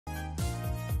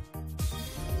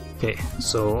Okay,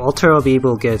 so Altar of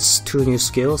Evil gets 2 new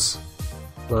skills,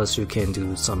 plus you can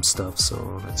do some stuff,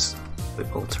 so let's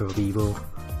equip Altar of Evil.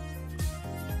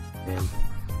 And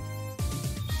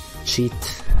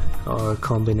cheat our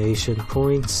combination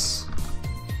points.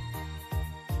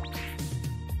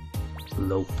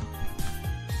 Low.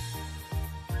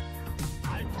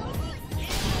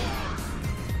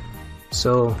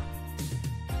 So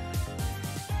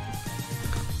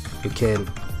you can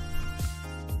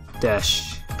dash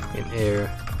in air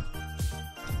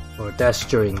or dash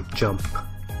during jump.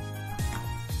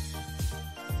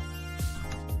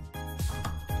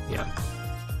 Yeah.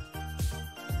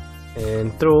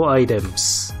 And throw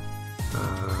items.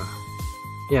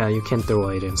 Yeah, you can throw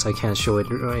items. I can't show it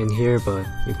in here, but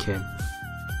you can.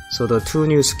 So the 2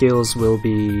 new skills will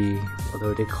be, what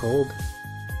are they called?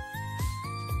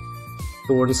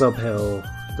 Thorns of Hell,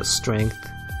 the strength,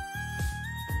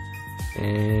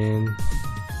 and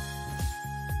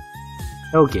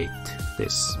Hellgate,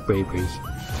 this bravery.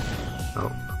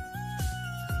 Oh.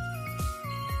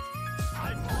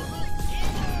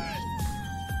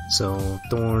 So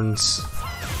thorns.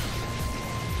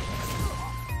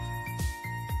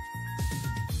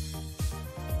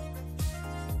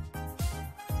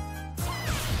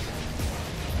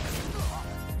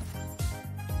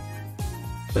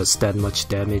 Does that much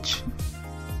damage,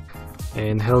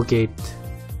 and Hellgate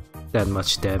that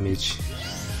much damage.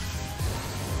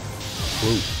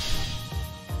 Whoa.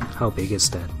 How big is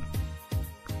that?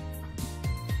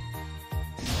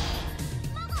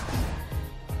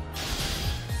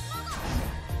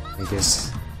 I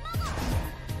guess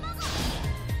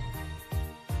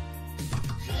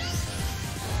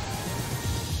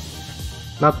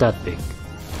not that big.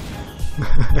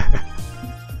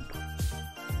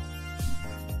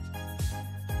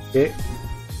 Okay.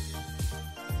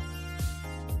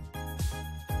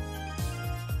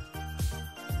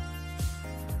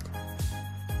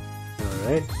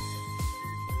 Alright.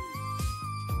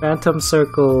 Phantom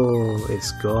Circle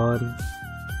is gone.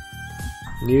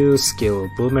 New skill,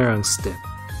 Boomerang Step.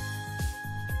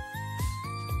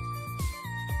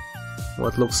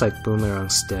 What looks like Boomerang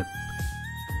Step?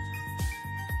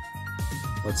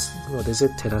 What is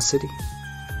it? Tenacity?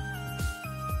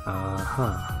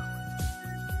 Aha.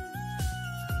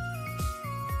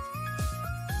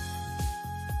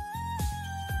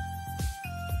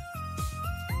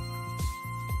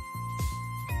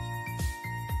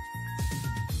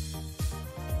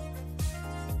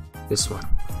 This one.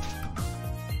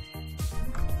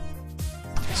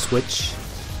 Switch.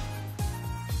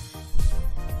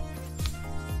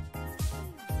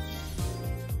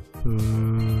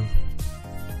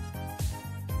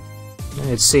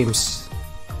 It seems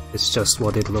it's just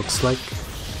what it looks like.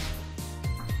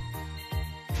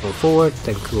 Go forward,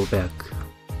 then go back.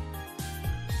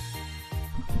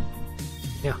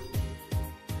 Yeah.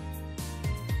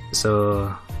 It's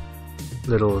a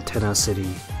little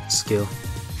tenacity skill.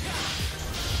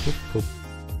 Oop, oop.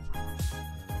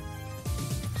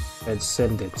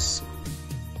 Ascendance.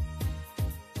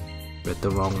 Read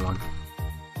the wrong one.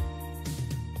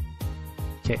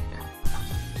 Okay.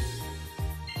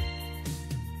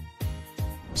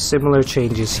 Similar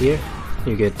changes here.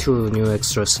 You get 2 new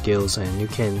extra skills, and you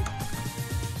can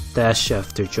dash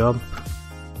after jump,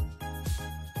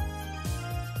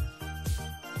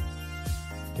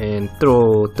 and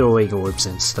throwing orbs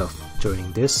and stuff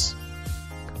during this.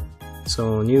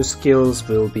 So new skills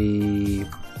will be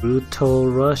Brutal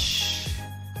Rush.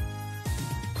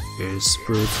 Here's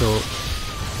Brutal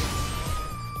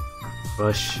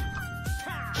Rush.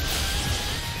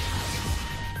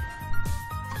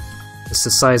 It's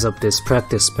the size of this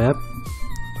practice map.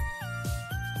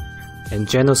 And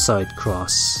Genocide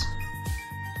Cross.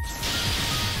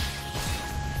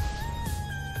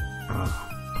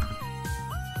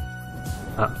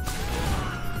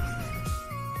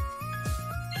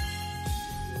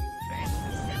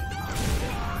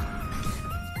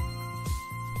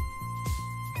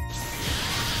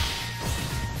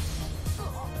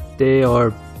 They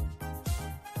are...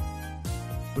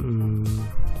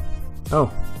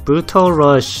 Oh, Brutal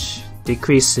Rush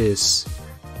decreases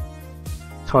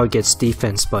target's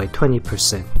defense by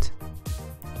 20%.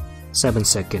 7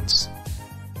 seconds.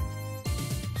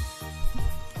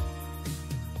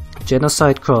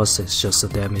 Genocide Cross is just a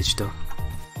damage though.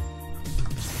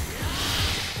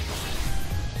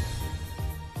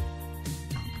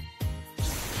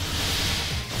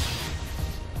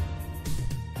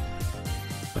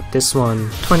 But this one,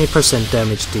 20%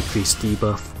 damage decrease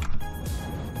debuff.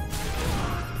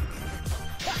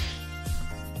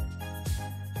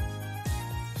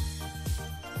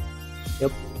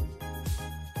 Yep.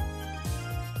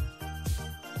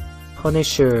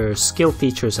 Punisher skill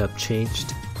features have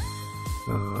changed.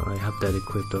 I have that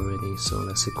equipped already, so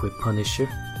let's equip Punisher.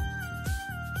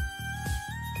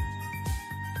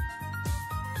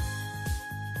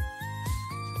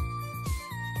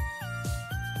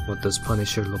 What does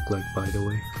Punisher look like, by the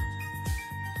way?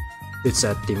 It's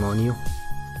at Demonio.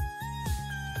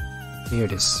 Here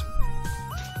it is.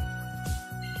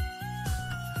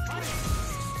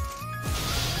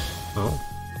 Oh.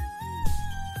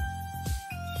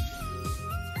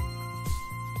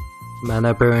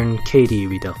 Mana burn KD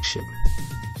reduction.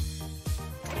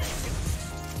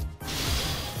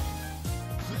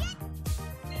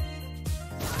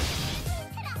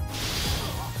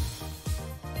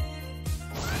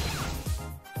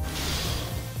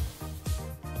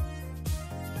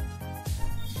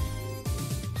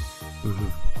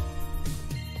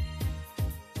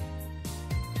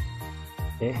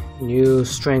 Okay, new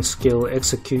strength skill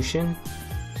execution.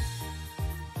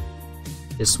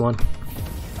 This one.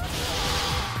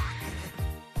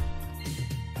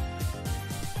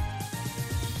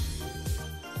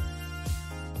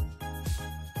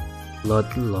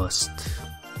 Bloodlust.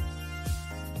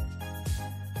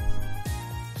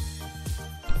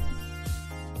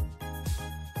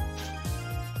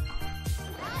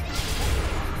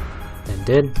 And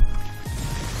then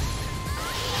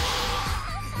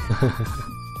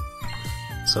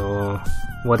so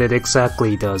what it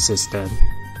exactly does is that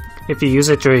if you use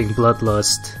it during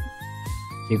Bloodlust,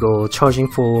 you go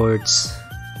charging forwards,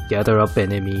 gather up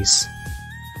enemies,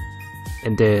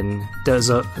 and then there's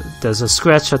a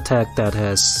scratch attack that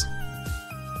has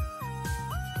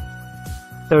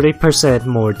 30%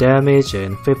 more damage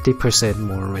and 50%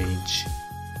 more range.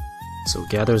 So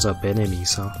gathers up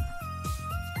enemies, huh?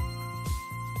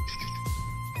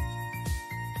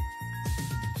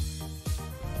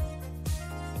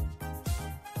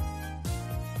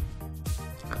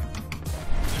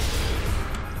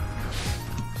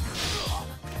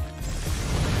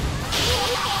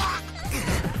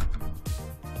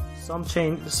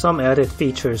 Some added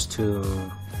features to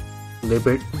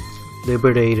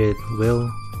Liberated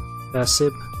Will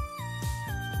passive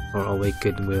or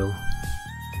Awakened Will.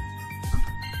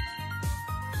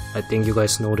 I think you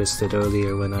guys noticed it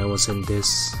earlier when I was in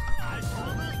this.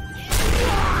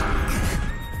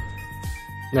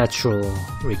 Natural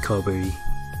recovery.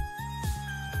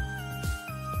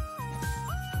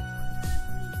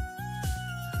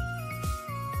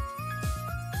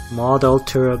 Mod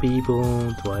Alter of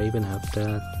Evil, do I even have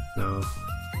that? No.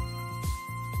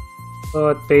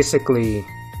 But basically,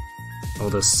 all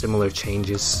the similar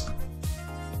changes.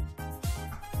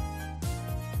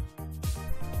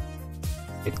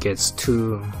 It gets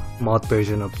 2 mod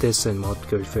version of this and mod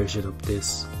version of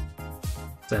this.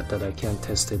 Sad that I can't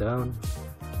test it out.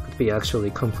 Could be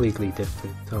actually completely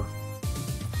different, huh?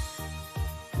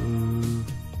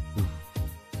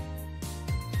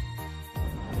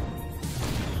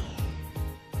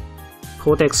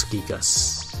 Codex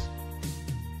Gigas.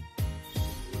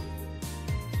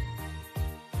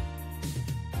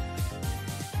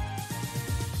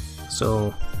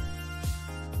 So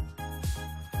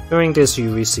during this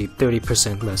you receive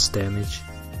 30% less damage.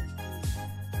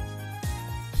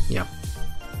 Yeah.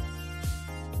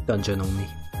 Dungeon only.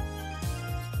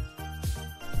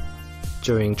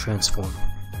 During transform.